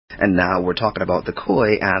And now we're talking about the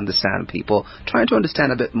Khoi and the San people, trying to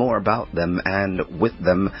understand a bit more about them and with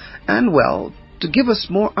them, and, well, to give us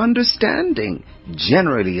more understanding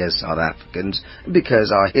generally as South Africans,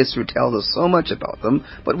 because our history tells us so much about them,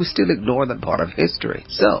 but we still ignore that part of history.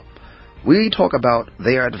 So, we talk about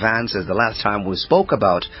their advances. The last time we spoke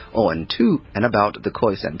about ON2 and about the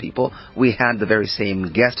Khoisan people, we had the very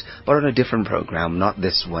same guest, but on a different program, not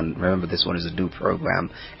this one. Remember, this one is a new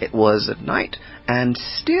program. It was at night, and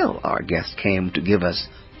still our guest came to give us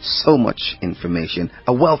so much information,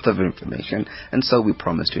 a wealth of information, and so we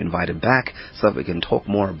promised to invite him back so that we can talk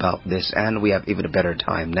more about this, and we have even a better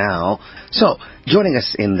time now. So, joining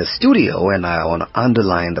us in the studio, and I want to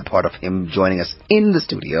underline the part of him joining us in the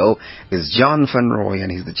studio, is John Van Rooyen,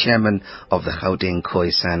 and he's the chairman of the Gauteng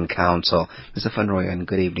Khoisan Council. Mr. Van Rooyen,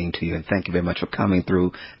 good evening to you, and thank you very much for coming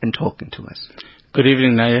through and talking to us. Good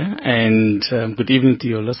evening, Naye, and good evening to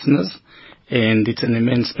your listeners. And it's an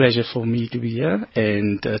immense pleasure for me to be here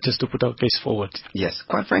and just to put our case forward. Yes,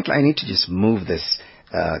 quite frankly, I need to just move this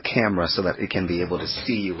camera so that it can be able to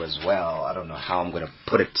see you as well. I don't know how I'm going to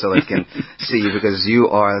put it so that it can see you, because you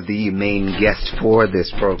are the main guest for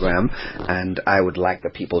this program, and I would like the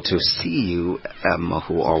people to see you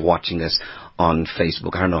who are watching us on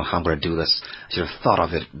Facebook. I don't know how I'm going to do this. I should have thought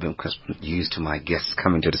of it because I'm used to my guests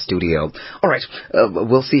coming to the studio. All right,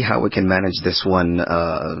 we'll see how we can manage this one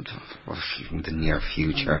in the near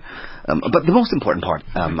future. But the most important part,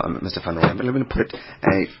 Mr. Van Rooyen, let me put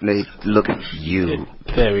it, look at you.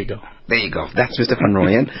 There we go. There you go. That's Mr. Van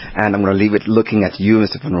Rooyen, and I'm going to leave it looking at you,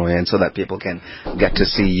 Mr. Van Rooyen, so that people can get to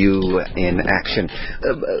see you in action.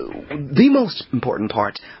 The most important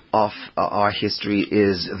part of our history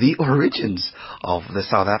is the origins of the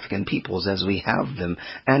South African peoples as we have them,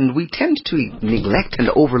 and we tend to neglect and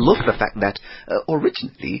overlook the fact that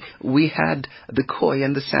originally we had the Khoi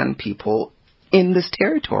and the San people in this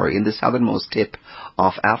territory, in the southernmost tip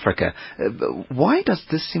of Africa. Why does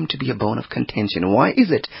this seem to be a bone of contention? Why is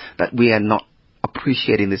it that we are not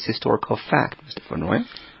appreciating this historical fact, Mr. Van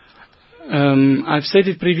Rooyen? I've said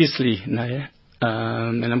it previously, Naye,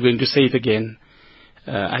 and I'm going to say it again.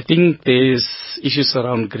 I think there's issues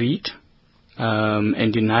around greed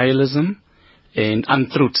and denialism and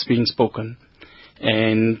untruths being spoken.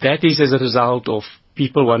 And that is as a result of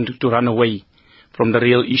people wanting to run away from the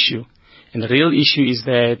real issue. And the real issue is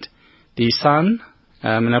that the San,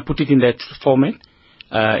 and I put it in that format,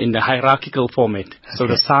 in the hierarchical format. Okay. So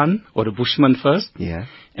the San, or the Bushman first, yeah,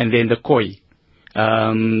 and then the Khoi,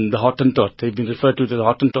 the Hottentot. They've been referred to as the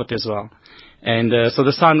Hottentot as well. And so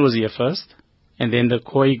the San was here first, and then the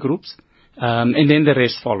Khoi groups, and then the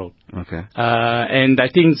rest followed. Okay. And I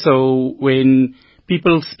think so when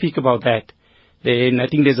people speak about that, then I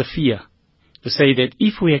think there's a fear to say that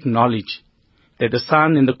if we acknowledge that the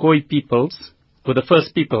San and the Khoi peoples were the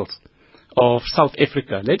first peoples of South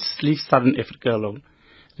Africa. Let's leave Southern Africa alone.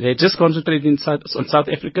 Let's just concentrate on South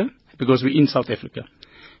Africa, because we're in South Africa.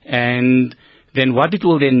 And then what it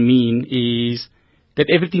will then mean is that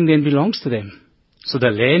everything then belongs to them. So the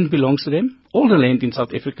land belongs to them. All the land in South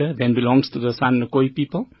Africa then belongs to the San and the Khoi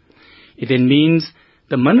people. It then means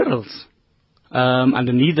the minerals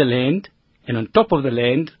underneath the land and on top of the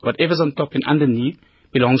land, whatever's on top and underneath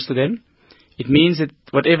belongs to them. It means that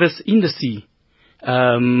whatever's in the sea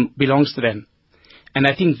belongs to them. And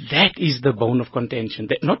I think that is the bone of contention.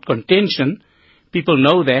 That, not contention, people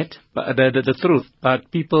know that, but the truth,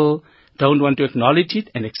 but people don't want to acknowledge it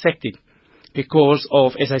and accept it because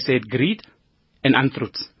of, as I said, greed and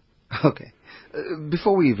untruths. Okay.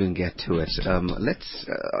 Before we even get to it,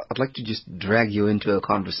 I'd like to just drag you into a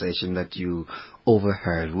conversation that you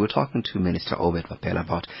overheard. We were talking to Minister Obed Papel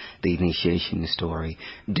about the initiation story.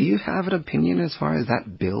 Do you have an opinion as far as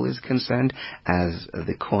that bill is concerned, as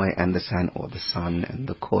the Khoi and the San, or the San and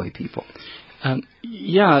the Khoi people?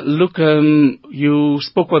 Yeah, look, you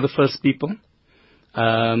spoke about the first people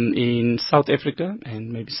in South Africa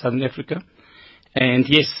and maybe Southern Africa. And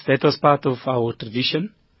yes, that was part of our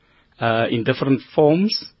tradition. In different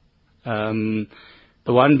forms. The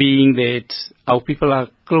one being that our people are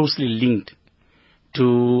closely linked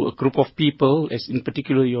to a group of people, as in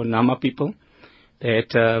particular your Nama people, that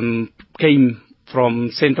came from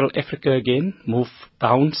Central Africa again, moved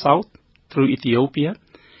down south through Ethiopia.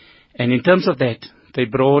 And in terms of that, they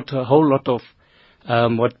brought a whole lot of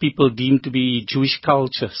what people deem to be Jewish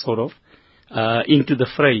culture, sort of, into the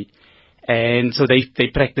fray. And so they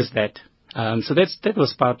practiced that. So that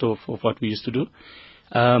was part of what we used to do.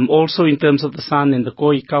 Also in terms of the San and the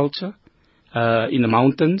Khoi culture, in the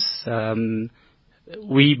mountains,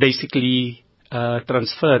 we basically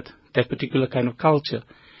transferred that particular kind of culture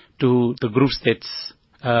to the groups that's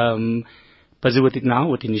busy with it now,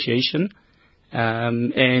 with initiation.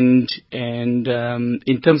 And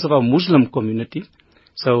in terms of our Muslim community,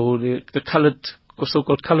 so the colored,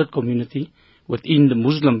 so-called colored community within the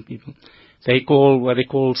Muslim people, they call what they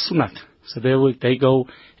call sunat. So they go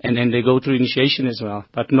and then they go through initiation as well,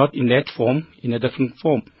 but not in that form, in a different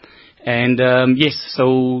form. And yes,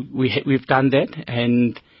 so we've done that,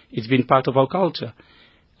 and it's been part of our culture.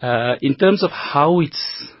 In terms of how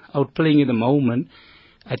it's outplaying at the moment,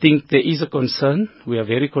 I think there is a concern. We are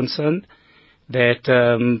very concerned that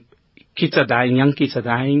kids are dying, young kids are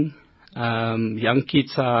dying, young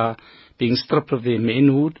kids are being stripped of their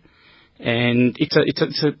manhood, and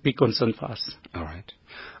it's a big concern for us. All right.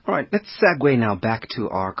 Let's segue now back to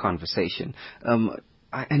our conversation.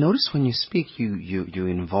 I notice when you speak, you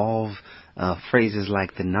involve phrases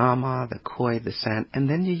like the Nama, the Khoi, the San, and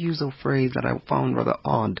then you use a phrase that I found rather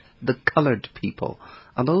odd, the colored people.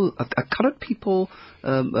 Are colored people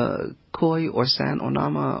Khoi or San or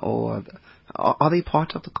Nama, or are they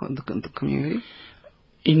part of the community?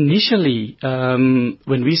 Initially,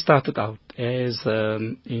 when we started out as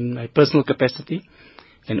in my personal capacity,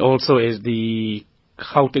 and also as the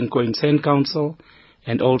Gauteng Khoisan Council,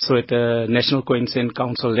 and also at the National Khoisan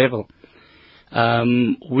Council level,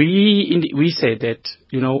 we said that,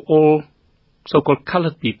 all so-called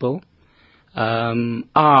colored people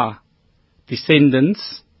are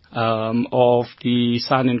descendants of the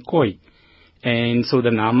San and Khoi. And so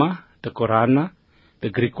the Nama, the Korana, the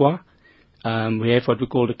Griqua, we have what we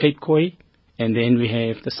call the Cape Khoi, and then we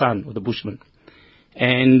have the San, or the Bushman.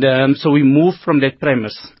 And so we moved from that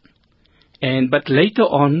premise. But later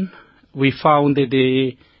on, we found that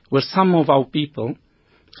there were some of our people,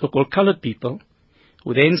 so-called colored people,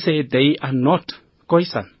 who then said they are not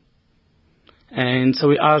Khoisan. And so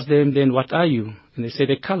we asked them, then what are you? And they said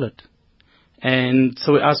they're colored. And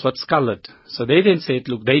so we asked, what's colored? So they then said,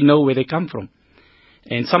 look, they know where they come from.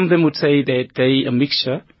 And some of them would say that they a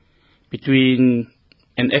mixture between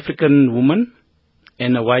an African woman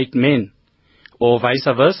and a white man, or vice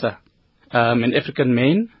versa, an African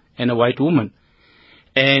man and a white woman.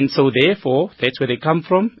 And so therefore, that's where they come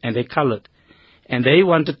from, and they're colored. And they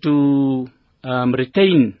wanted to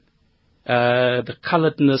retain the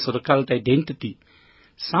coloredness or the colored identity.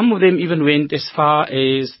 Some of them even went as far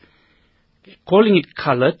as calling it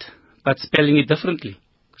colored, but spelling it differently.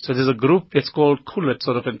 So there's a group that's called Kullid,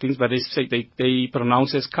 sort of, and things, but they say they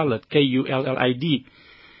pronounce it as colored, Kullid.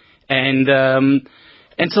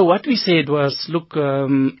 And so what we said was, look,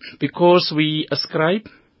 because we ascribe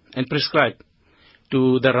and prescribe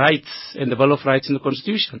to the rights and the Bill of Rights in the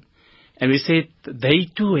Constitution, and we said they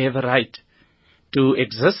too have a right to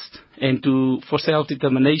exist and for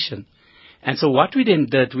self-determination. And so what we then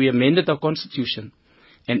did, we amended our Constitution,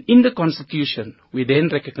 and in the Constitution we then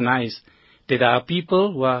recognized that there are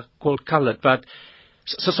people who are called colored. But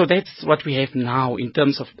so that's what we have now in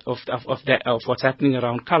terms of what's happening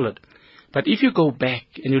around colored. But if you go back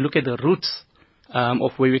and you look at the roots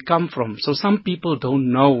of where we come from, so some people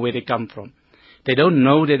don't know where they come from. They don't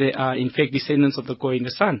know that they are in fact descendants of the Khoi and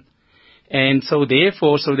the San. And so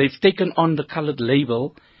therefore, they've taken on the colored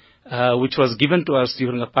label, which was given to us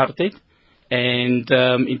during apartheid, and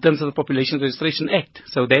in terms of the Population Registration Act.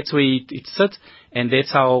 So that's where it sits, and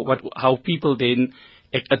that's how people then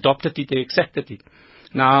adopted it and accepted it.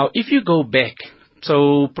 Now, if you go back,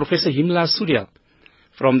 so Professor Himla Suryal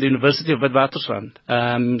from the University of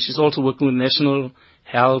Witwatersrand, she's also working with National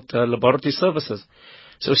Health Laboratory Services.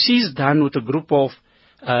 So she's done with a group of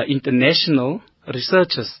international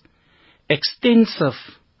researchers extensive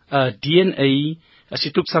DNA.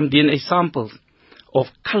 She took some DNA samples of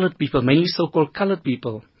colored people, mainly so-called colored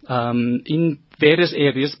people, in various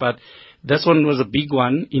areas, but this one was a big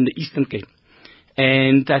one in the Eastern Cape.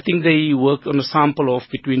 And I think they worked on a sample of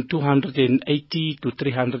between 280 to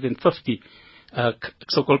 350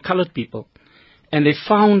 so-called colored people. And they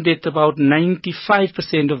found that about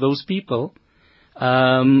 95% of those people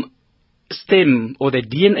stem, or their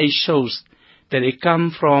DNA shows that they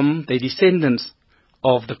come from the descendants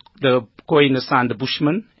of the Khoi and the San, the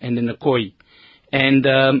Bushman, and then the Khoi. And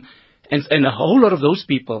a whole lot of those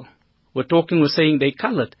people were saying they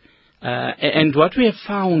colored. And what we have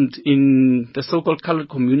found in the so-called colored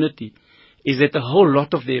community is that a whole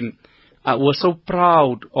lot of them were so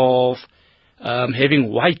proud of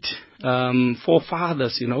having white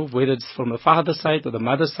forefathers, whether it's from the father's side or the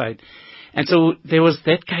mother's side. And so there was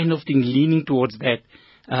that kind of thing leaning towards that.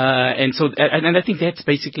 And I think that's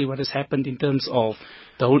basically what has happened in terms of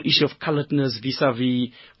the whole issue of coloredness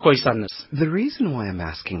vis-a-vis Khoisanness. The reason why I'm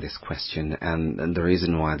asking this question, and the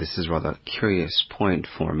reason why this is rather a curious point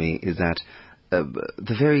for me, is that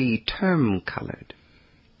the very term colored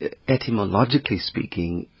etymologically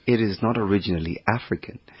speaking, it is not originally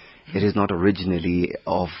African. It is not originally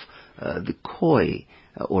of the Khoi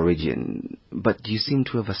origin, but you seem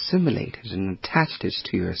to have assimilated and attached it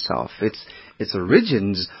to yourself. Its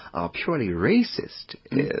origins are purely racist.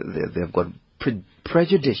 They've got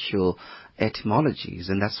prejudicial etymologies,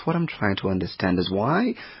 and that's what I'm trying to understand is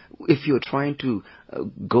why, if you're trying to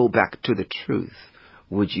go back to the truth,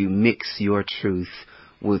 would you mix your truth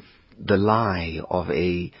with the lie of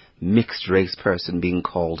a mixed race person being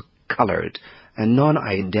called colored, and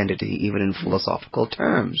non-identity even in philosophical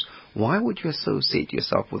terms? Why would you associate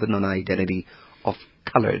yourself with a non-identity of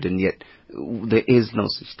colored, and yet there is no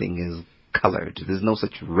such thing as colored? There's no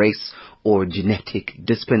such race or genetic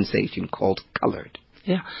dispensation called colored.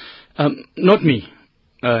 Yeah. Not me.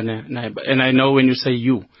 And I know when you say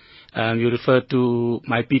you refer to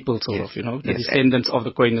my people, sort of, the descendants of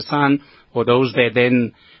the Khoisan, or those that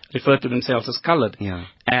then refer to themselves as colored. Yeah.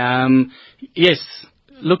 Yes.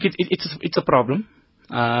 Look, it's a problem.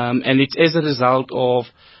 And it's as a result of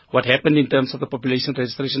what happened in terms of the Population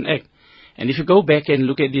Registration Act. And if you go back and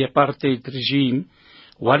look at the apartheid regime,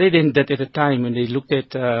 what they then did at the time when they looked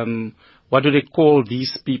at what do they call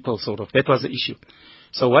these people, sort of, that was the issue.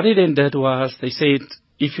 So what they then did was they said,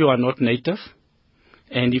 if you are not native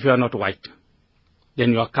and if you are not white,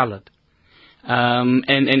 then you are colored.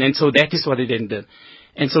 And so that is what they then did.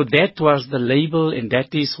 And so that was the label, and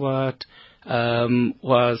that is what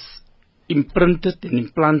was imprinted and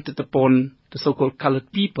implanted upon the so-called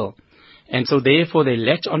colored people. And so therefore they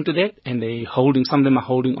latch onto that, and some of them are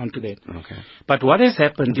holding onto that. Okay. But what has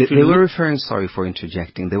happened... They were referring, sorry for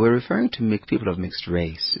interjecting, they were referring to people of mixed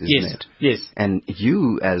race, isn't it? Yes. And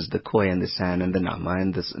you, as the Khoi and the San and the Nama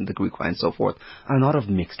and the Griqua and so forth, are not of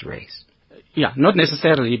mixed race. Yeah, not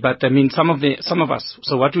necessarily, but I mean some of us.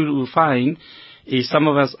 So what we will find is some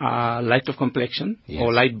of us are light of complexion,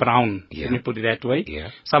 or light brown, let me put it that way. Yeah.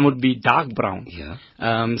 Some would be dark brown. Yeah.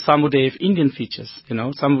 Some would have Indian features,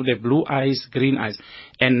 some would have blue eyes, green eyes.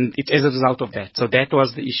 And it's as a result of that. So that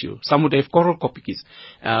was the issue. Some would have coral copies,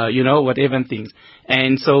 whatever things.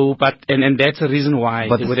 And so, and that's the reason why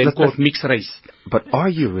they were then called mixed race. But are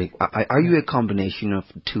you a combination of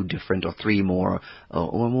two different or three more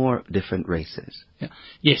or more different races? Yeah.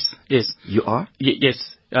 Yes. You are?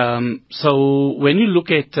 Yes. So when you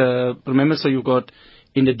look at, remember, so you've got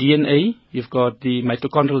in the DNA, you've got the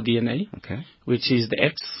mitochondrial DNA, okay, which is the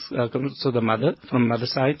X, so the mother, from mother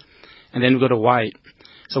side, and then we've got a Y.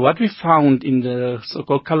 So what we found in the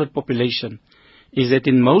so-called colored population is that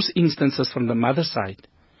in most instances from the mother side,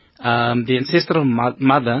 the ancestral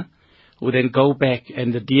mother will then go back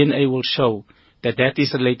and the DNA will show that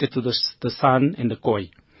is related to the San and the Khoi.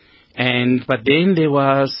 But then there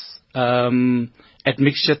was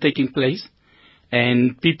admixture taking place,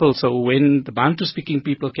 and people, so when the Bantu speaking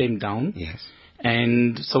people came down,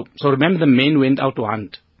 and so remember the men went out to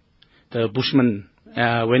hunt, the Bushmen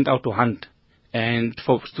went out to hunt and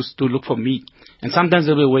to look for meat, and sometimes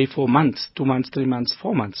they were away for months, 2 months, 3 months,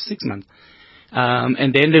 4 months, 6 months,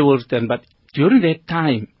 and then they will return. But during that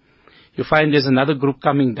time you find there's another group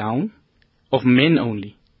coming down of men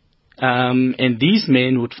only, and these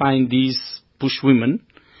men would find these bush women,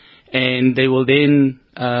 and they will then,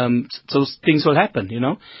 so things will happen,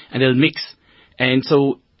 and they'll mix. And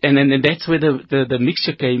so, and that's where the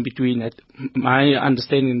mixture came between, my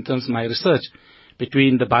understanding in terms of my research,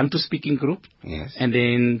 between the Bantu speaking group, and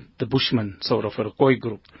then the Bushman, sort of, or the Khoi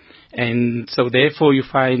group. And so therefore you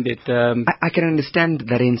find that... I can understand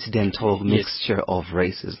that incidental mixture of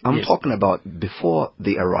races. I'm talking about before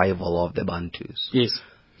the arrival of the Bantus. Yes.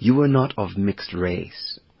 You were not of mixed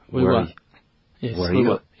race. We were. Yes, were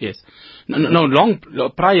you? Yes. No, long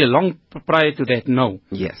prior to that, no.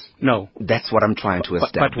 Yes. No. That's what I'm trying to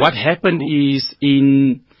establish. But what happened is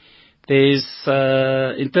there's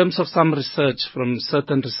in terms of some research from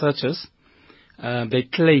certain researchers, they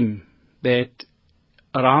claim that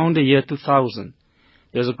around the year 2000,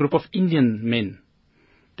 there's a group of Indian men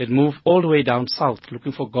that moved all the way down south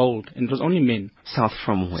looking for gold, and it was only men. South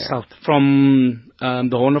from where? South from the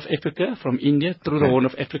Horn of Africa, from India through the Horn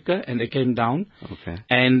of Africa, and they came down. Okay.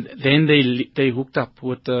 And then they hooked up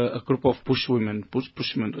with a group of Bushmen,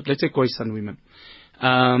 let's say Khoisan women,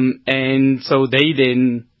 and so they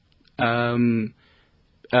then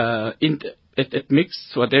it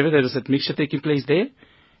mixed whatever there was, that mixture taking place there,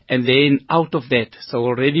 and then out of that, so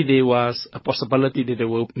already there was a possibility that they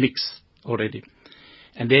will mix already.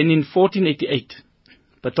 And then in 1488,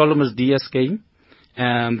 Bartholomew Diaz came,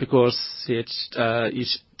 because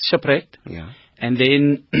he's shipwrecked. Yeah. And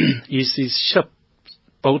then his ship,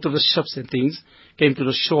 both of the ships and things, came to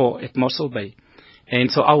the shore at Mossel Bay.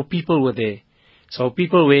 And so our people were there. So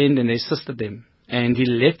people went and they assisted them. And he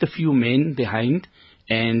left a few men behind,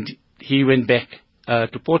 and he went back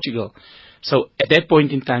to Portugal. So at that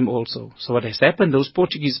point in time also. So what has happened, those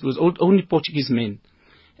Portuguese, was only Portuguese men.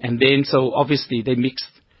 And then, so obviously they mixed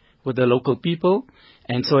with the local people.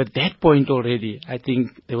 And so at that point already, I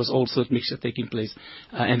think there was also a mixture taking place.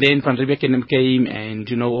 And then Van Riebeeck came,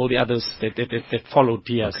 and, all the others that followed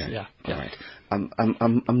Piers. Okay. Yeah. All right.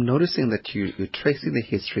 I'm noticing that you're tracing the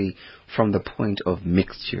history from the point of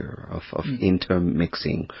mixture, of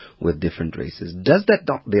intermixing with different races. Does that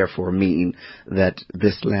not therefore mean that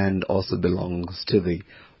this land also belongs to the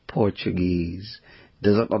Portuguese?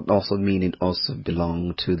 Does it not also mean it also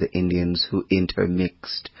belonged to the Indians who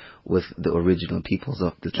intermixed with the original peoples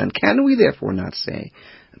of this land? Can we therefore not say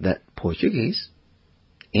that Portuguese,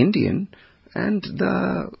 Indian, and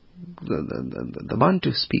the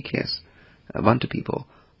Bantu speakers, Bantu people,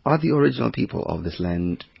 are the original people of this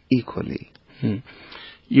land equally?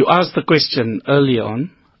 You asked the question earlier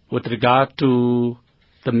on with regard to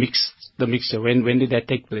the mixture. When did that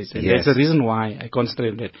take place? And Yes. There's a reason why I concentrate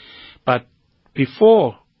on that. But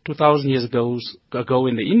before 2,000 years ago,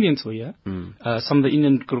 when the Indians were here, some of the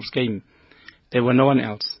Indian groups came. There were no one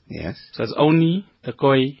else. Yes. So it's only the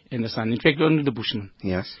Khoi and the San. In fact, only the Bushmen.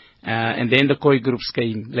 Yes. And then the Khoi groups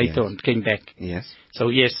came later on, came back. Yes. So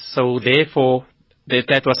yes, so therefore,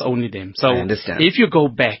 that was only them. So I understand. if you go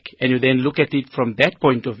back and you then look at it from that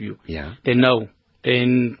point of view, then no,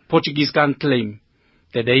 then Portuguese can't claim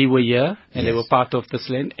that they were here and they were part of this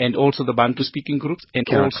land, and also the Bantu-speaking groups, and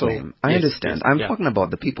Cannot also claim. I understand. I'm talking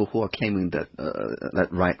about the people who are claiming that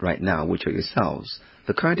right now, which are yourselves.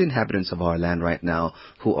 The current inhabitants of our land right now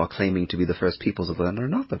who are claiming to be the first peoples of the land are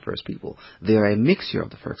not the first people. They are a mixture of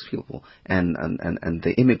the first people and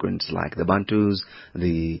the immigrants like the Bantus,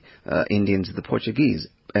 the Indians, the Portuguese,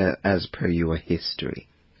 as per your history.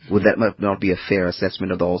 Would that not be a fair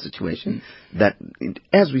assessment of the whole situation? That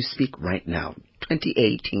as we speak right now,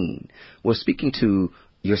 2018, we're speaking to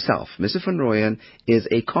yourself. Mr. Van Rooyen is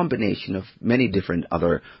a combination of many different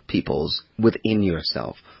other peoples within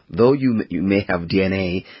yourself. Though you may have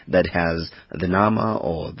DNA that has the Nama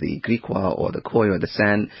or the Griqua or the Khoi or the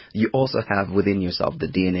San, you also have within yourself the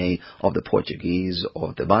DNA of the Portuguese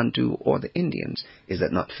or the Bantu or the Indians. Is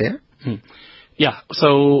that not fair? Yeah.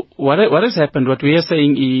 So what has happened, what we are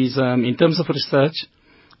saying is, in terms of research,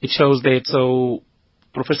 it shows that, so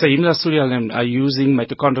Professor Himla Suryalam are using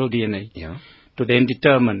mitochondrial DNA to then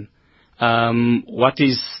determine what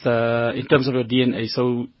is, in terms of your DNA.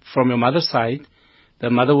 So from your mother's side, the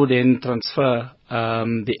mother would then transfer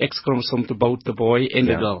the X chromosome to both the boy and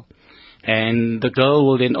the girl. And the girl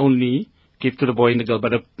will then only give to the boy and the girl.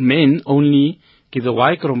 But the men only give the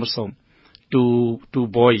Y chromosome to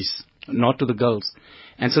boys, not to the girls.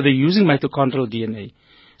 And so they're using mitochondrial DNA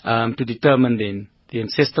to determine then the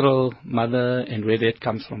ancestral mother and where that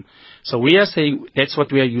comes from. So we are saying that's what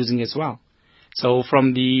we are using as well. So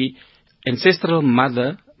from the ancestral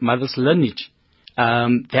mother's lineage,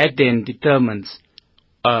 that then determines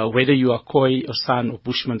whether you are Khoi or San or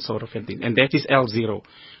Bushman sort of thing. And that is L0.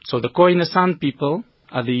 So the Khoi and the San people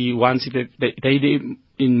are the ones, they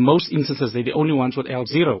in most instances, they're the only ones with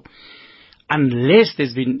L0. Unless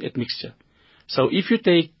there's been a mixture. So if you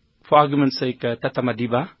take, for argument's sake, Tata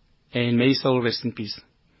Madiba, and may his soul rest in peace,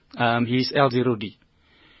 he's L0D.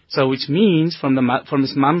 So which means from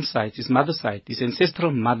his mom's side, his mother's side, his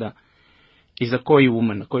ancestral mother is a Khoi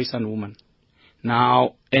woman, a Khoisan woman.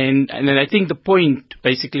 Now, and I think the point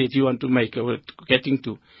basically that you want to make, or getting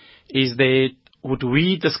to, is that would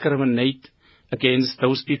we discriminate against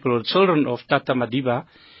those people or children of Tata Madiba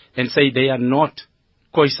and say they are not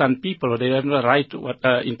Khoisan people, or they have no right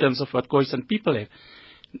in terms of what Khoisan people have?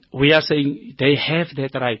 We are saying they have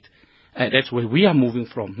that right. That's where we are moving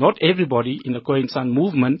from. Not everybody in the Khoisan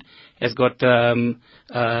movement has got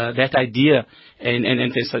that idea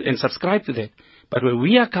and subscribe to that. But where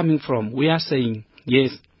we are coming from, we are saying,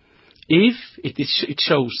 yes, if it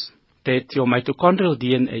shows that your mitochondrial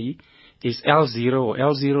DNA is L0 or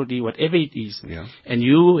L0D, whatever it is, and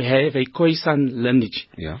you have a Khoisan lineage,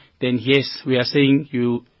 then yes, we are saying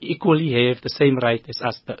you equally have the same right as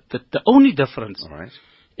us. The only difference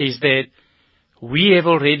is that we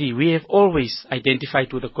have always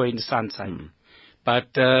identified with the Khoi and the San side. But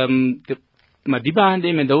the Madiba and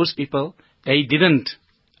them and those people, they didn't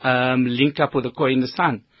link up with the Khoi and the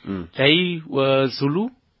San. They were Zulu,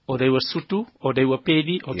 or they were Sutu, or they were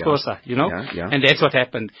Pedi, or Xhosa, and that's what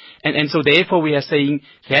happened. And so therefore we are saying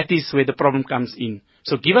that is where the problem comes in.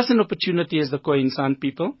 So give us an opportunity as the Khoi and San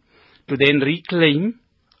people to then reclaim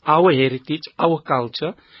our heritage, our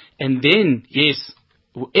culture, and then, yes,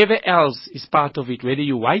 whoever else is part of it, whether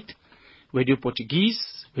you're white, whether you're Portuguese,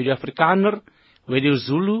 whether you're Afrikaner, whether you're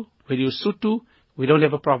Zulu, whether you're Sotho, we don't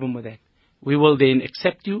have a problem with that. We will then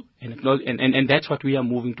accept you and acknowledge, and that's what we are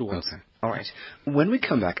moving towards. Okay. All right. When we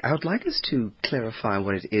come back, I would like us to clarify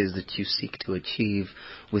what it is that you seek to achieve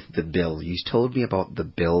with the bill. You told me about the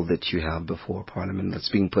bill that you have before Parliament that's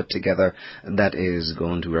being put together that is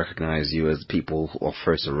going to recognize you as people who are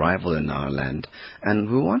first arrival in our land. And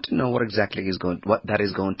we want to know what exactly what that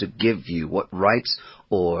is going to give you, what rights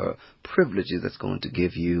or privileges that's going to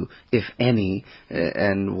give you, if any,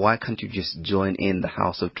 and why can't you just join in the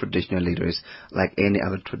House of Traditional Leaders like any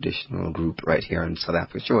other traditional group right here in South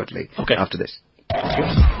Africa shortly after this.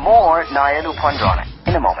 More Naye Lupondwana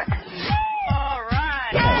in a moment.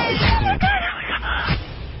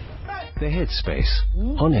 The Headspace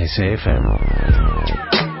on SAFM.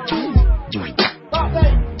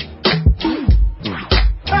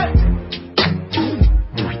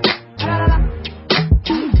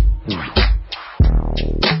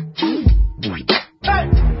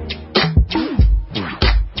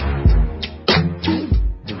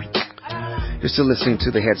 You're still listening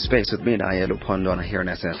to The Headspace with me, Naye Lupondwana, here on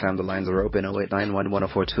SFM. The lines are open,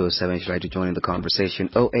 0891-104-207. If you'd like to join in the conversation,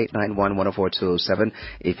 0891-104-207.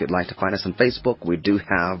 If you'd like to find us on Facebook, we do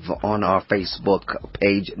have on our Facebook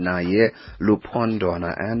page, Naye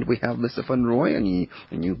Lupondwana, and we have Mr. Van Roy, and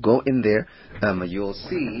you go in there, you'll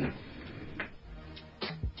see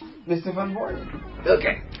Mr. Van Roy.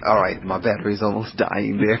 Okay. All right. My battery's almost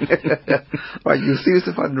dying there. All right. You'll see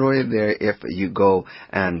Mr. Van Roy in there if you go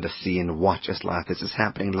and see and watch us live. This is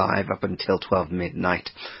happening live up until 12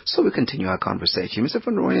 midnight. So we continue our conversation. Mr.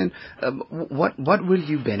 Van Roy, what will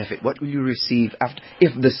you benefit? What will you receive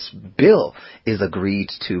if this bill is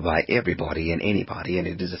agreed to by everybody and anybody and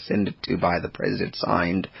it is ascended to by the president,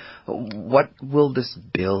 signed? What will this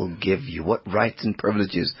bill give you? What rights and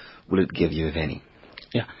privileges will it give you, if any?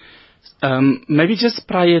 Yeah. Maybe just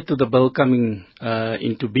prior to the bill coming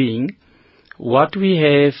into being, what we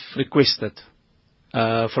have requested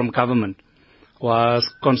from government was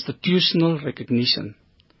constitutional recognition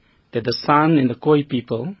that the San and the Khoi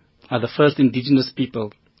people are the first indigenous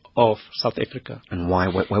people of South Africa. And why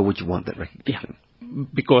would you want that recognition? Yeah,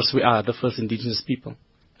 because we are the first indigenous people.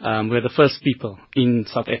 We're the first people in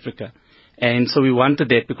South Africa. And so we wanted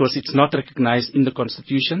that because it's not recognized in the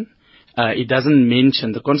Constitution. It doesn't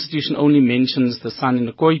mention, the Constitution only mentions the San and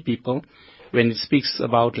the Khoi people when it speaks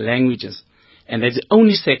about languages. And that's the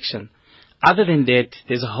only section. Other than that,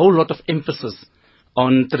 there's a whole lot of emphasis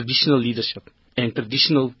on traditional leadership and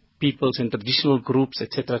traditional peoples and traditional groups,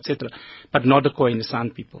 etc., but not the Khoi and the San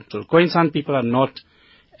people. So the Khoi and San people are not,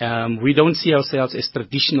 we don't see ourselves as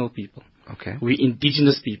traditional people. Okay. We're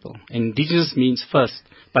indigenous people. And indigenous means first.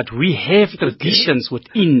 But we have traditions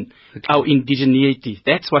within our indigeneity.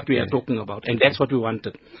 That's what we are talking about. And that's what we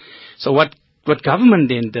wanted. So what government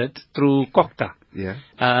then did through COCTA,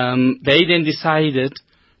 they then decided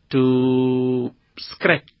to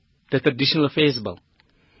scrap the traditional affairs bill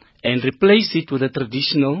and replace it with a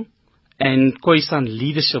traditional and Khoisan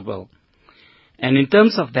leadership bill. And in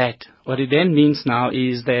terms of that, what it then means now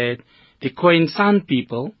is that the Khoisan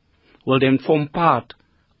people will then form part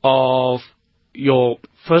of your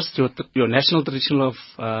national traditional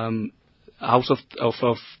house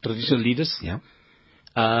of traditional leaders. Yeah.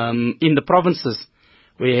 In the provinces,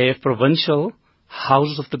 we have provincial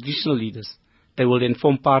houses of traditional leaders. They will then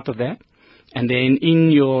form part of that. And then in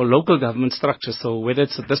your local government structure, so whether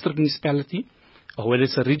it's a district municipality or whether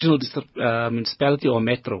it's a regional district municipality or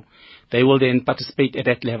metro, they will then participate at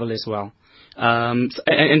that level as well.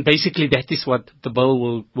 And basically that is what the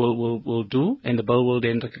bill will do, and the bill will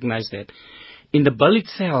then recognize that. In the bill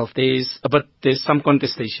itself, there's some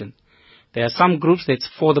contestation. There are some groups that's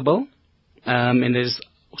for the bill, and there's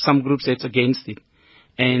some groups that's against it.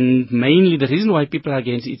 And mainly the reason why people are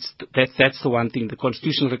against it, that's the one thing, the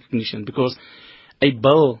constitutional recognition, because a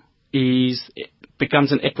bill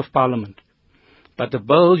becomes an act of parliament. But the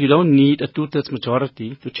bill, you don't need a 2/3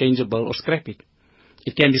 majority to change a bill or scrap it.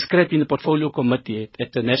 It can be scrapped in the portfolio committee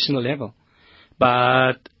at the national level.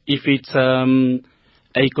 But if it's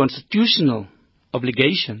a constitutional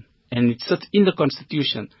obligation and it sits in the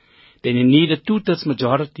Constitution, then you need a 2/3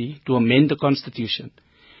 majority to amend the Constitution.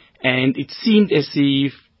 And it seemed as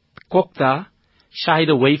if COCTA shied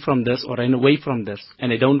away from this or ran away from this,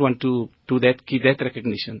 and they don't want to do that, give that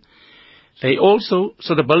recognition. So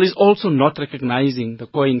the bill is also not recognizing the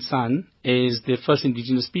Khoi and San as the first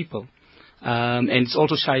indigenous people. And it's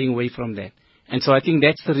also shying away from that. And so I think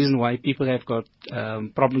that's the reason why people have got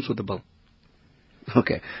problems with the bill.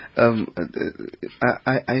 Okay.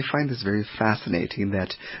 I find this very fascinating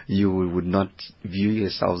that you would not view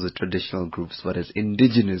yourselves as traditional groups, but as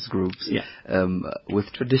indigenous groups, Yeah.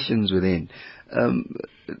 with traditions within.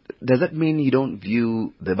 Does that mean you don't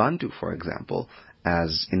view the Bantu, for example,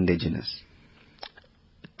 as indigenous?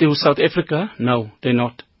 To South Africa, no, they're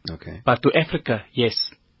not. Okay. But to Africa, yes.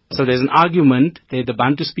 So there's an argument that the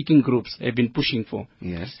Bantu-speaking groups have been pushing for,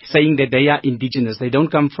 Yes. saying that they are indigenous. They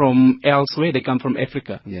don't come from elsewhere, they come from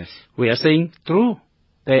Africa. Yes. We are saying, true,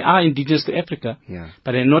 they are indigenous to Africa, Yeah.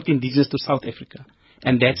 but they're not indigenous to South Africa.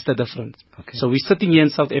 And that's the difference. Okay. So we're sitting here in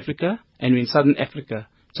South Africa, and we're in Southern Africa.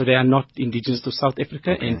 So they are not indigenous to South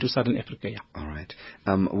Africa Okay. and to Southern Africa, yeah. All right.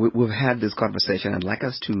 We've had this conversation. I'd like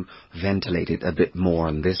us to ventilate it a bit more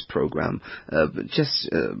on this program, just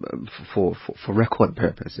for record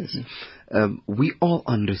purposes. We all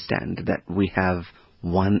understand that we have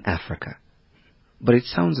one Africa. But it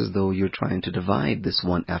sounds as though you're trying to divide this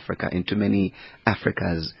one Africa into many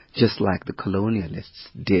Africas, just like the colonialists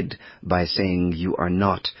did by saying you are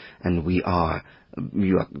not and we are.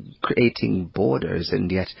 You are creating borders,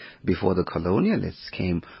 and yet before the colonialists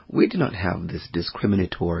came, we did not have this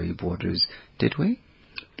discriminatory borders, did we?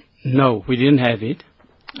 No, we didn't have it.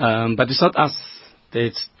 But it's not us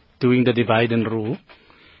that's doing the divide and rule.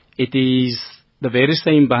 It is the very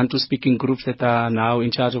same Bantu-speaking groups that are now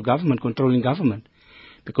in charge of government, controlling government.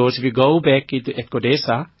 Because if you go back at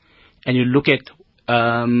CODESA and you look at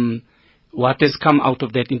what has come out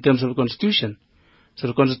of that in terms of the constitution. So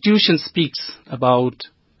the constitution speaks about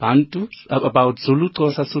Bantu, about Zulu,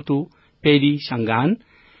 Xhosa, Sotho, Pedi, Shangaan,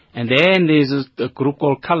 and then there's a group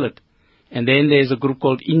called Colored, and then there's a group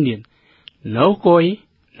called Indian. No Khoi,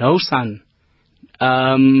 no San.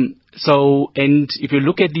 So, and if you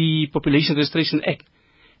look at the Population Registration Act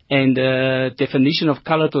and the definition of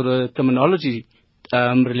colored or the terminology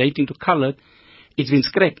relating to colored, it's been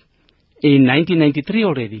scrapped in 1993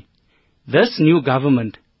 already. This new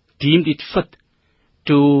government deemed it fit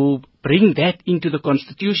to bring that into the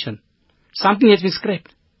constitution. Something has been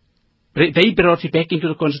scrapped. They brought it back into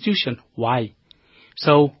the constitution. Why?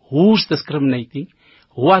 So who's discriminating?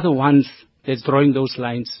 Who are the ones that's drawing those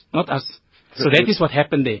lines? Not us. So that is what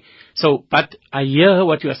happened there. So, but I hear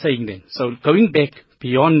what you are saying then. So going back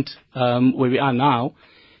beyond where we are now,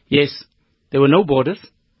 yes, there were no borders.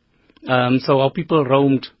 So our people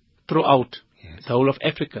roamed throughout the whole of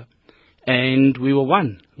Africa. And we were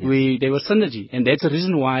one. Yes. There was synergy. And that's the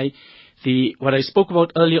reason why what I spoke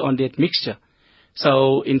about earlier on that mixture.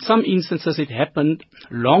 So in some instances it happened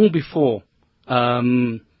long before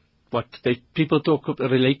people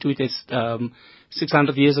relate to it as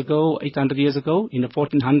 600 years ago, 800 years ago, in the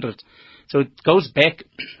 1400s. So it goes back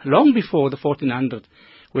long before the 1400s,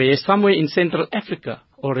 where somewhere in Central Africa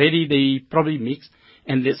already they probably mixed,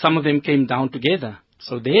 and some of them came down together.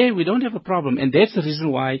 So there we don't have a problem, and that's the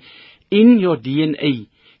reason why in your DNA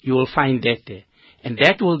you will find that there. And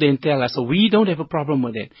that will then tell us, so we don't have a problem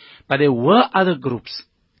with that. But there were other groups.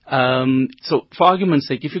 So for argument's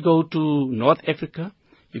sake, if you go to North Africa,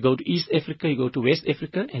 you go to East Africa, you go to West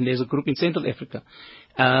Africa, and there's a group in Central Africa.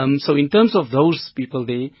 So in terms of those people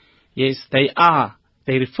there, yes, they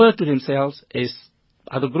refer to themselves as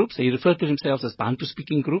other groups. They refer to themselves as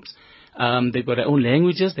Bantu-speaking groups. They've got their own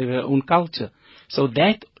languages, they have their own culture. So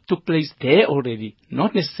that took place there already,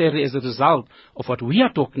 not necessarily as a result of what we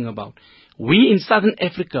are talking about. We in Southern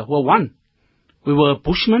Africa were one. We were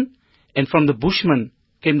Bushmen, and from the Bushmen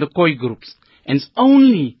came the Khoi groups. And it's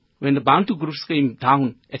only when the Bantu groups came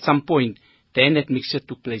down at some point, then that mixture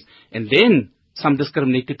took place. And then some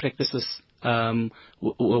discriminatory practices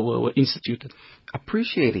were instituted.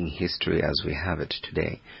 Appreciating history as we have it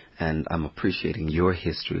today, and I'm appreciating your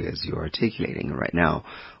history as you're articulating right now,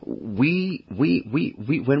 we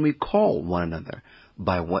when we call one another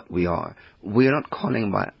by what we are, we're not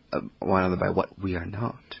calling one another by what we are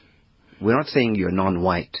not. We're not saying you're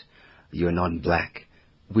non-white, you're non-black.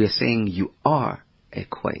 We're saying you are a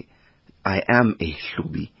Khoi, I am a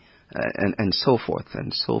Hlubi, and so forth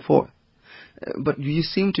and so forth. But you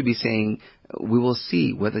seem to be saying we will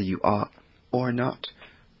see whether you are or not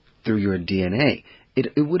through your DNA.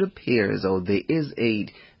 It would appear as though there is a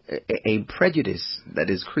prejudice that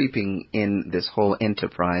is creeping in this whole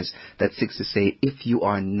enterprise that seeks to say if you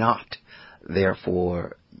are not,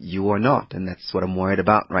 therefore you are not. And that's what I'm worried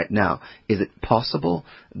about right now. Is it possible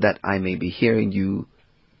that I may be hearing you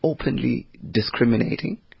openly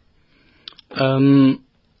discriminating?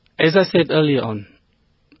 As I said earlier on,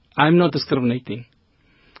 I'm not discriminating.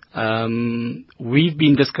 We've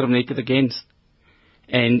been discriminated against.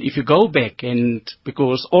 And if you go back, and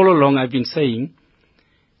because all along I've been saying,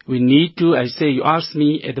 you asked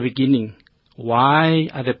me at the beginning Why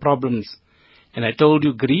are there problems? And I told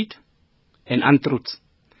you greed and untruths.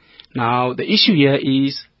 Now, the issue here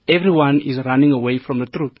is everyone is running away from the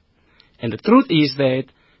truth. And the truth is that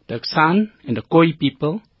the San and the Khoi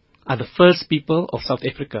people are the first people of South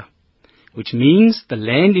Africa, which means the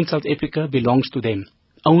land in South Africa belongs to them.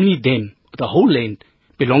 Only them. The whole land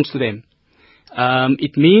belongs to them.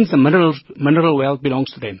 It means the mineral wealth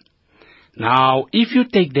belongs to them. Now, if you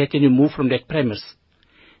take that and you move from that premise,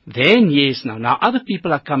 then yes, now other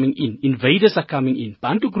people are coming in. Invaders are coming in.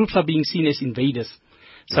 Bantu groups are being seen as invaders.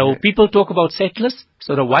 So people talk about settlers.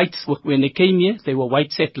 So the whites, when they came here, they were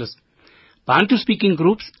white settlers. Bantu-speaking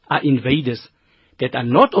groups are invaders that are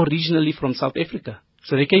not originally from South Africa.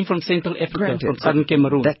 So they came from Central Africa, Granted, from Southern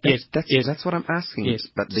Cameroon. That's what I'm asking. Yes.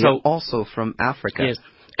 But they are also from Africa. Yes.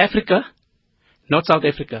 Africa, not South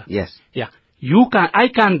Africa. Yes. Yeah. I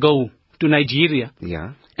can't go to Nigeria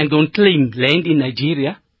and go and claim land in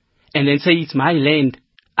Nigeria and then say it's my land.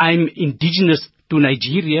 I'm indigenous to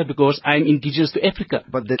Nigeria because I'm indigenous to Africa.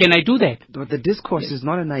 Can I do that? But the discourse is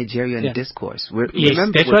not a Nigerian discourse. That's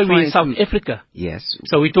why we're in South Africa. Yes.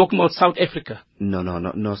 So we're talking about South Africa.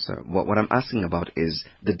 No, sir. What I'm asking about is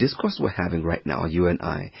the discourse we're having right now, you and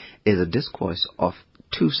I, is a discourse of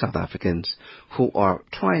two South Africans who are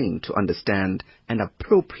trying to understand and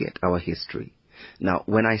appropriate our history. Now,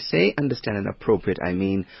 when I say understand and appropriate, I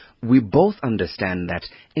mean we both understand that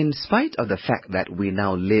in spite of the fact that we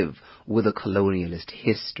now live with a colonialist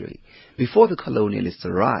history, before the colonialists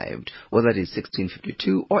arrived, whether it is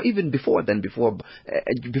 1652 or even before then,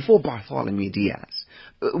 before Bartholomew Diaz,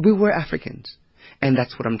 we were Africans. And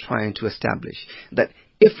that's what I'm trying to establish, that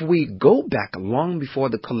if we go back long before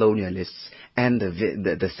the colonialists and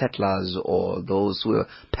the settlers or those who were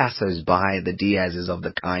passers-by, the Diazes of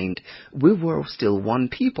the kind, we were still one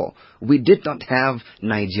people. We did not have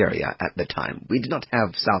Nigeria at the time. We did not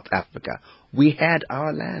have South Africa. We had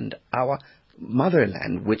our land, our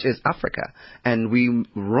motherland, which is Africa, and we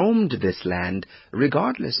roamed this land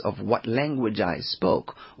regardless of what language I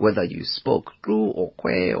spoke. Whether you spoke Kru or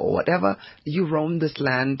Kwe or whatever, you roamed this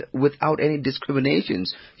land without any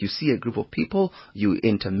discriminations. You see a group of people, you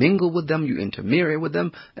intermingle with them, you intermarry with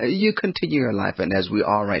them, you continue your life, and as we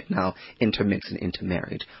are right now, intermixed and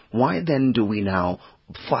intermarried. Why then do we now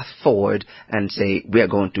fast forward and say we are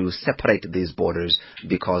going to separate these borders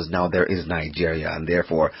because now there is Nigeria and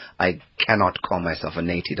therefore I cannot call myself a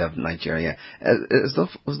native of Nigeria, as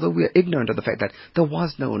though we are ignorant of the fact that there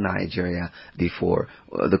was no Nigeria before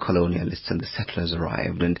the colonialists and the settlers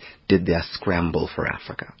arrived and did their scramble for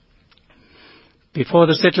Africa. Before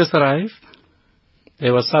the settlers arrived,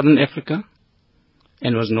 there was Southern Africa,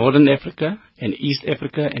 and was Northern Africa, and East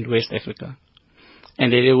Africa, and West Africa.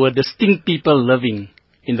 And there were distinct people living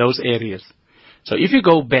in those areas. So if you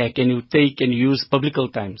go back and you take and use biblical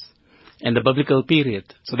times and the biblical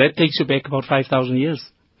period, so that takes you back about 5,000 years.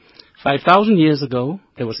 5,000 years ago,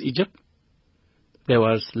 there was Egypt, there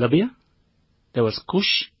was Libya, there was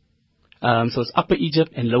Kush, so it's Upper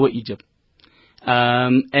Egypt and Lower Egypt.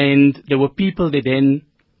 And there were people that then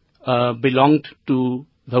belonged to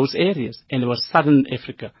those areas. And there was Southern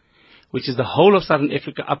Africa, which is the whole of Southern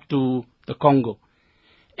Africa up to the Congo.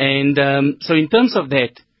 And so in terms of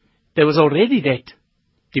that, there was already that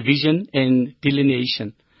division and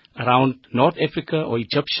delineation around North Africa or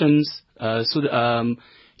Egyptians,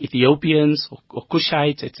 Ethiopians or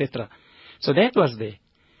Kushites, etc. So that was there.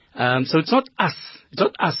 So it's not us. It's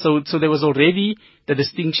not us. So there was already the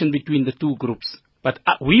distinction between the two groups. But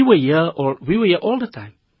we were here all the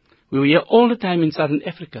time. We were here all the time in Southern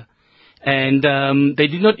Africa. And they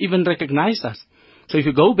did not even recognize us. So if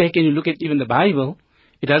you go back and you look at even the Bible,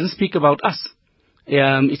 it doesn't speak about us.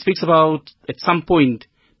 It speaks about, at some point,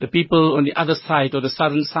 the people on the other side or the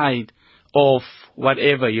southern side of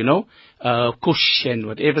whatever, Kush and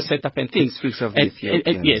whatever setup and things. It speaks of the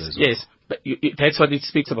Ethiopians. Yes. But that's what it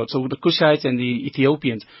speaks about. So the Kushites and the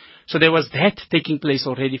Ethiopians. So there was that taking place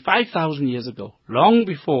already 5,000 years ago, long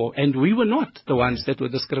before, and we were not the ones that were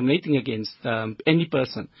discriminating against any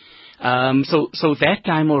person. So that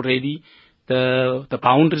time already, the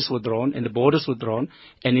boundaries were drawn and the borders were drawn,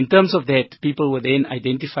 and in terms of that, people were then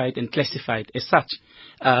identified and classified as such.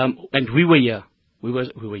 And we were here. We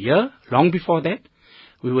were here long before that.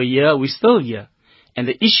 We were here. We're still here. And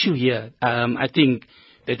the issue here, I think,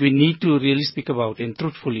 that we need to really speak about, and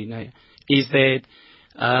truthfully, Naye, is that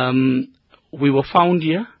we were found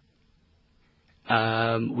here.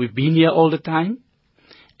 We've been here all the time,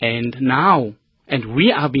 and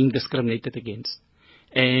we are being discriminated against.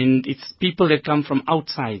 And it's people that come from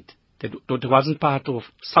outside, that wasn't part of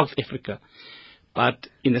South Africa. But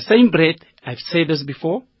in the same breath, I've said this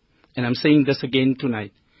before, and I'm saying this again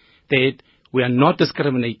tonight, that we are not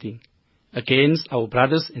discriminating against our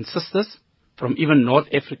brothers and sisters from even North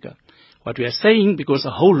Africa. What we are saying, because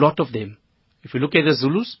a whole lot of them, if you look at the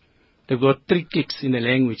Zulus, they've got 3 cliques in the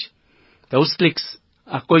language. Those cliques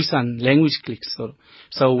are Khoisan language cliques.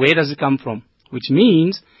 So where does it come from? Which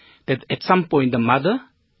means that at some point the mother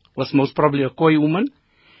was most probably a Khoi woman,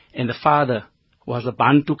 and the father was a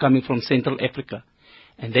Bantu coming from Central Africa.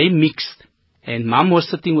 And they mixed, and mom was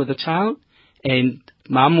sitting with the child, and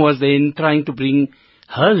mom was then trying to bring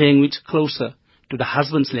her language closer to the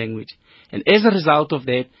husband's language. And as a result of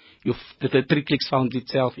that, the 3 cliques found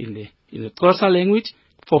itself in there. In the Xhosa language,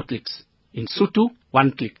 4 cliques. In Sotho,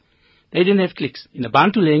 1 clique. They didn't have cliques. In the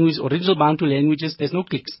Bantu language, original Bantu languages, there's no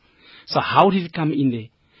cliques. So how did it come in there?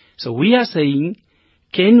 So we are saying,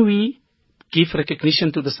 can we give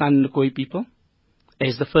recognition to the San and the Khoi people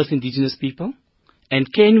as the first indigenous people?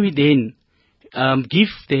 And can we then give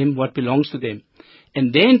them what belongs to them?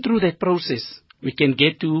 And then through that process, we can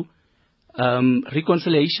get to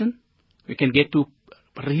reconciliation. We can get to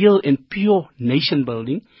real and pure nation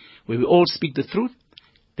building, where we all speak the truth.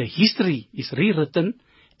 The history is rewritten,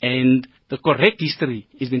 and the correct history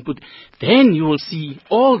is been put. Then you will see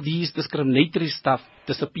all these discriminatory stuff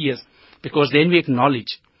disappears, because then we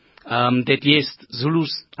acknowledge that yes,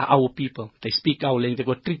 Zulus are our people. They speak our language. They've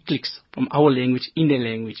got 3 cliques from our language in their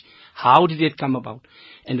language. How did it come about?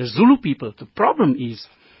 And the Zulu people, the problem is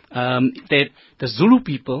that the Zulu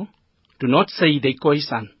people do not say they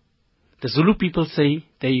Khoisan. The Zulu people say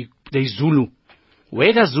they Zulu.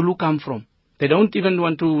 Where does Zulu come from? They don't even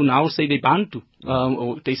want to now say they Bantu,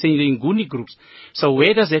 or they say they're Nguni groups. So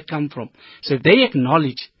where does that come from? So if they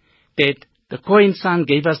acknowledge that the Khoisan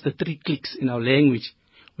gave us the 3 cliques in our language,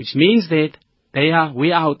 which means that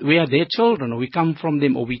we are their children, or we come from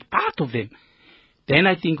them, or we're part of them, then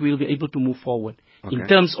I think we'll be able to move forward in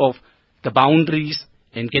terms of the boundaries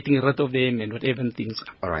and getting rid of them and whatever things.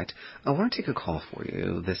 All right. I want to take a call for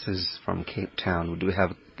you. This is from Cape Town.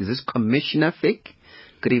 Is this Commissioner Fick?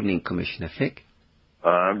 Good evening, Commissioner Fick.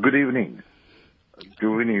 Good evening.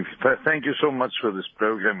 Good evening. Thank you so much for this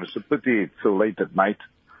program. It's a pity it's so late at night.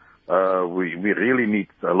 We really need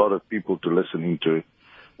a lot of people to listen into it.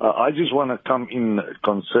 I just want to come in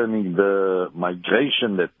concerning the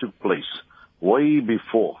migration that took place way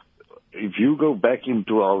before. If you go back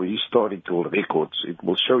into our historical records, it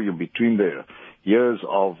will show you between the years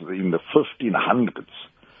in the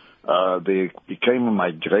 1500s, there became a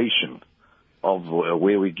migration of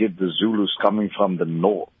where we get the Zulus coming from the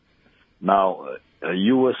north. Now,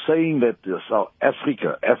 you were saying that South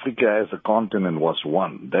Africa as a continent was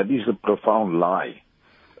one. That is a profound lie.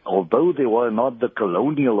 Although there were not the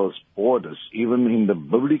colonialist borders, even in the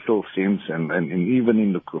biblical sense and even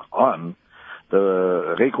in the Quran,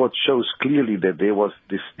 the record shows clearly that there was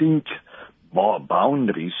distinct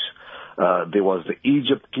boundaries. There was the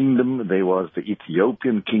Egypt kingdom, there was the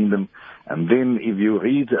Ethiopian kingdom, and then if you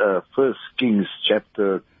read 1 Kings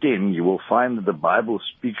chapter 10, you will find that the Bible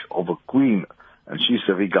speaks of a queen, and she's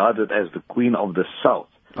regarded as the queen of the south.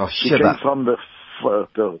 Oh, she came from the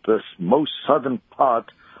most southern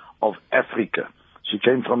part of Africa. She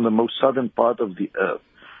came from the most southern part of the earth.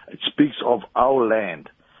 It speaks of our land.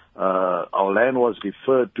 Our land was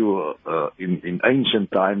referred to in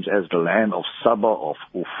ancient times as the land of Saba, of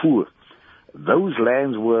Ufur. Those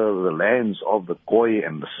lands were the lands of the Khoi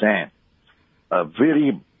and the San, a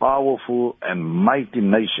very powerful and mighty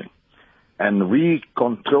nation. And we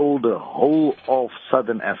control the whole of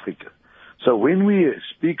southern Africa. So when we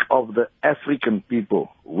speak of the African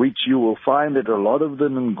people, which you will find that a lot of the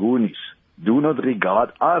Ngunis do not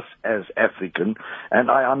regard us as African,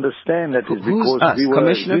 and I understand that is because we were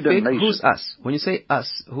a hidden nation. Who's us? When you say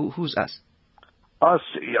us, who's us? Us,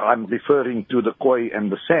 I'm referring to the Khoi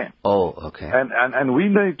and the San. Oh, okay. And we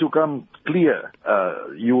need to come clear.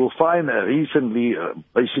 You will find recently,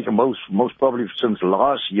 basically most probably since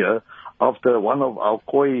last year, after one of our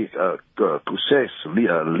Khoi Kuses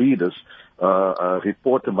leaders,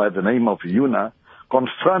 reported by the name of Yuna,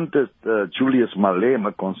 confronted Julius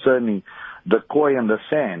Malema concerning the Khoi and the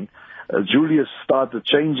San. Julius started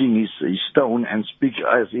changing his tone and speak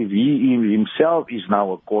as if he himself is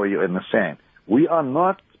now a Khoi and a San. We are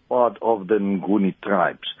not part of the Nguni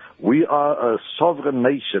tribes. We are a sovereign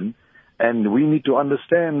nation, and we need to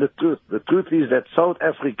understand the truth. The truth is that South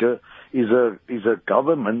Africa is a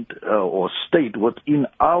government or state within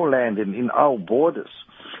our land and in our borders.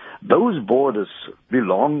 Those borders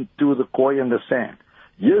belong to the Khoi and the San.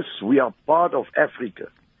 Yes, we are part of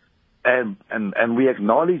Africa, and we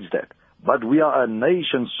acknowledge that. But we are a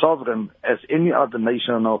nation sovereign as any other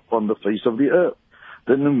nation on the face of the earth.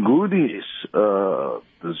 The Ngunis,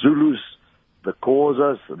 the Zulus, the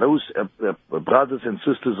Khoisans, those brothers and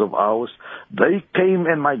sisters of ours, they came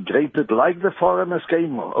and migrated like the foreigners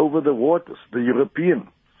came over the waters, the European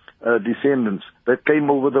descendants that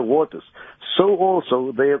came over the waters. So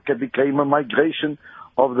also there became a migration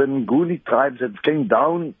of the Nguni tribes that came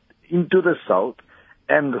down into the south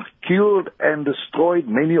and killed and destroyed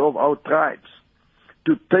many of our tribes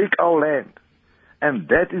to take our land. And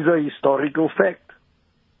that is a historical fact.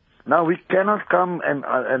 Now, we cannot come and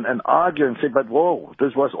argue and say, but whoa,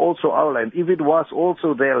 this was also our land. If it was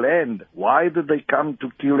also their land, why did they come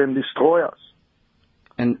to kill and destroy us?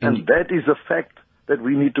 And that is a fact that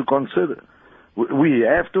we need to consider. We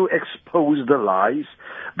have to expose the lies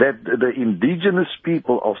that the indigenous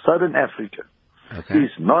people of Southern Africa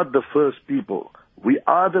is not the first people. We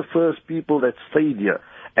are the first people that stayed here.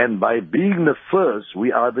 And by being the first,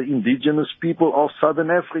 we are the indigenous people of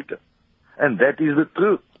Southern Africa. And that is the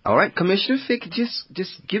truth. All right, Commissioner Fick,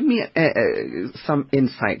 just give me some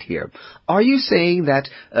insight here. Are you saying that,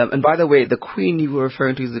 and by the way, the queen you were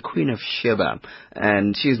referring to is the Queen of Sheba,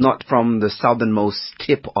 and she's not from the southernmost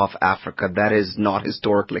tip of Africa. That is not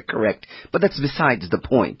historically correct, but that's besides the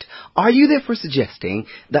point. Are you therefore suggesting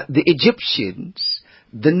that the Egyptians,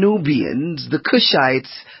 the Nubians, the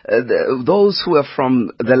Cushites, those who are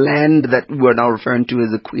from the land that we're now referring to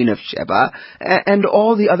as the Queen of Sheba, and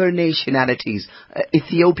all the other nationalities,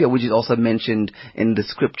 Ethiopia, which is also mentioned in the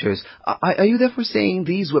scriptures, are you therefore saying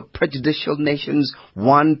these were prejudicial nations,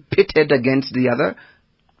 one pitted against the other?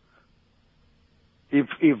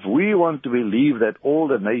 If we want to believe that all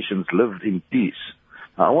the nations lived in peace,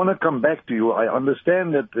 I want to come back to you. I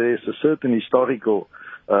understand that there's a certain historical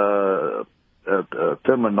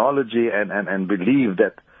terminology and believe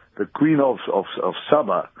that the Queen of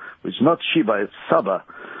Saba, which is not Sheba, it's Saba,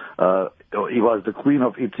 he was the Queen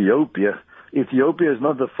of Ethiopia. Ethiopia is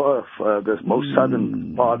not the most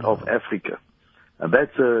southern part of Africa. And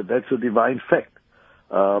that's a divine fact.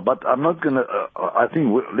 But I'm not going to, I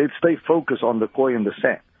think let's stay focused on the Khoi and the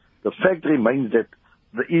San. The fact remains that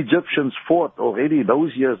the Egyptians fought already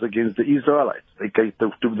those years against the Israelites. They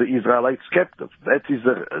took the Israelites captive. That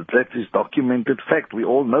is documented fact. We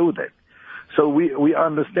all know that. So we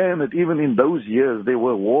understand that even in those years there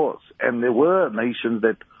were wars, and there were nations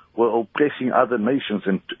that were oppressing other nations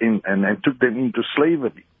and took them into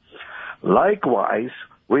slavery. Likewise,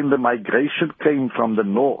 when the migration came from the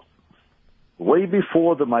north, way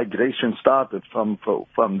before the migration started from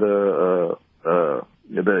the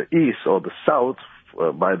east or the south,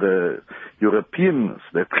 by the Europeans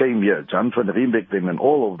that came here, Jan van Riebeeck and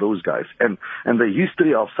all of those guys, and the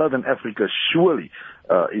history of Southern Africa, surely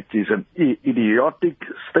it is an idiotic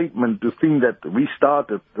statement to think that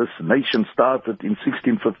this nation started in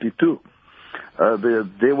 1652.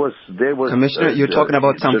 There was. Commissioner, you're talking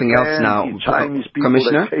about something Japan, else now. Chinese people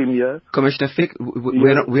that came here. Commissioner Fick,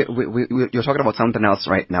 you're talking about something else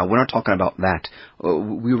right now. We're not talking about that.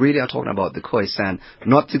 We really are talking about the Khoisan,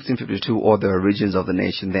 not 1652 or the origins of the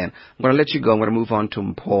nation then. I'm going to let you go. I'm going to move on to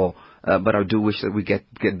Mpho. But I do wish that we get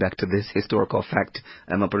back to this historical fact.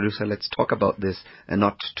 My producer, let's talk about this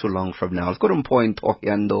not too long from now. Let's go to Mpho in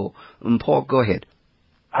Thohoyandou. Mpho, go ahead.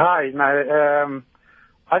 Hi, Naye.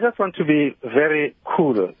 I just want to be very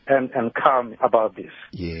cool and calm about this.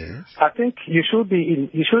 Yes. I think you should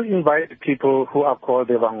invite people who are called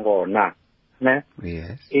the Vangona, ne?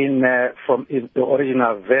 Yes. From the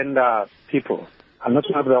original Venda people. I'm not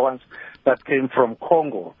one of the ones that came from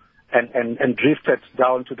Congo and drifted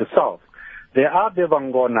down to the south. There are the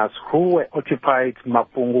Vangonas who occupied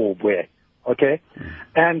Mapungubwe, okay?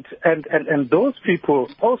 And those people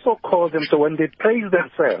also call them, so when they praise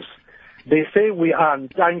themselves, they say we are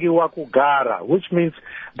Ntangi Wakugara, which means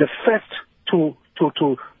the first to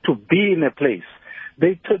be in a place.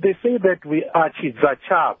 They say that we are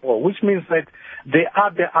Chizachapo, which means that they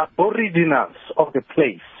are the aboriginals of the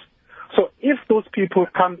place. So if those people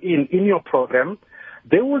come in your program,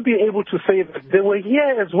 they will be able to say that they were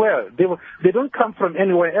here as well. They don't come from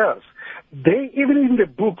anywhere else. Even in the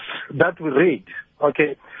books that we read,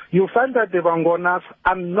 okay, you find that the Vangonas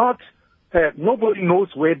are not. Nobody knows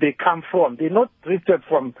where they come from. They're not drifted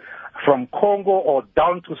from Congo or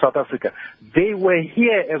down to South Africa. They were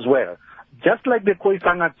here as well. Just like the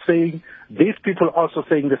Khoisan are saying, these people are also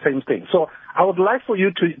saying the same thing. So I would like for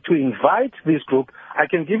you to invite this group. I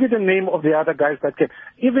can give you the name of the other guys that came.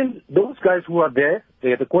 Even those guys who are there,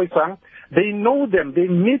 they're the Khoisan, they know them. They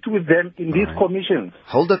meet with them in these commissions.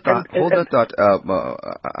 Hold that thought.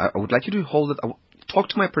 I would like you to hold it. talk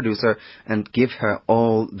to my producer and give her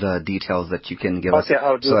all the details that you can give us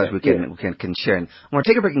I'll do so that we yeah. can share. And I'm going to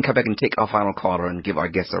take a break and come back and take our final caller and give our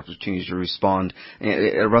guests the opportunity to respond.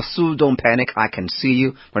 Rasul, don't panic. I can see you.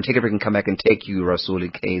 I'm going to take a break and come back and take you, Rasul,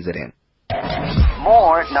 in KZN.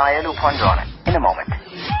 More Naye Lupondwana in a moment.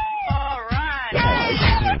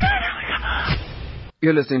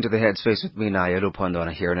 You're listening to The Headspace with me, Naye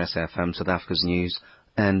Lupondwana, here on SFM, South Africa's News.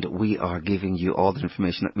 And we are giving you all the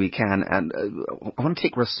information that we can. And I want to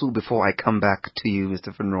take Rasul before I come back to you,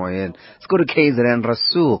 Mr. Van Rooyen. Let's go to KZN.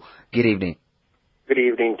 Rasul, good evening. Good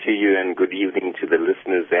evening to you and good evening to the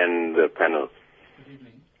listeners and the panel. Good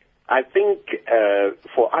evening. I think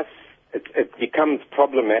for us, it becomes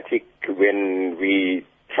problematic when we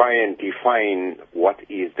try and define what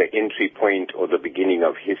is the entry point or the beginning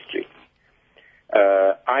of history.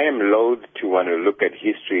 I am loath to want to look at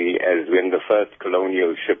history as when the first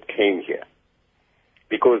colonial ship came here,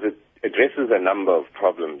 because it addresses a number of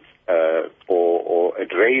problems, or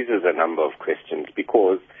it raises a number of questions.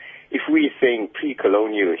 Because if we're saying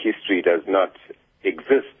pre-colonial history does not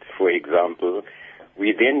exist, for example,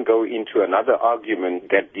 we then go into another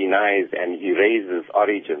argument that denies and erases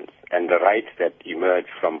origins and the rights that emerge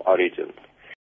from origins.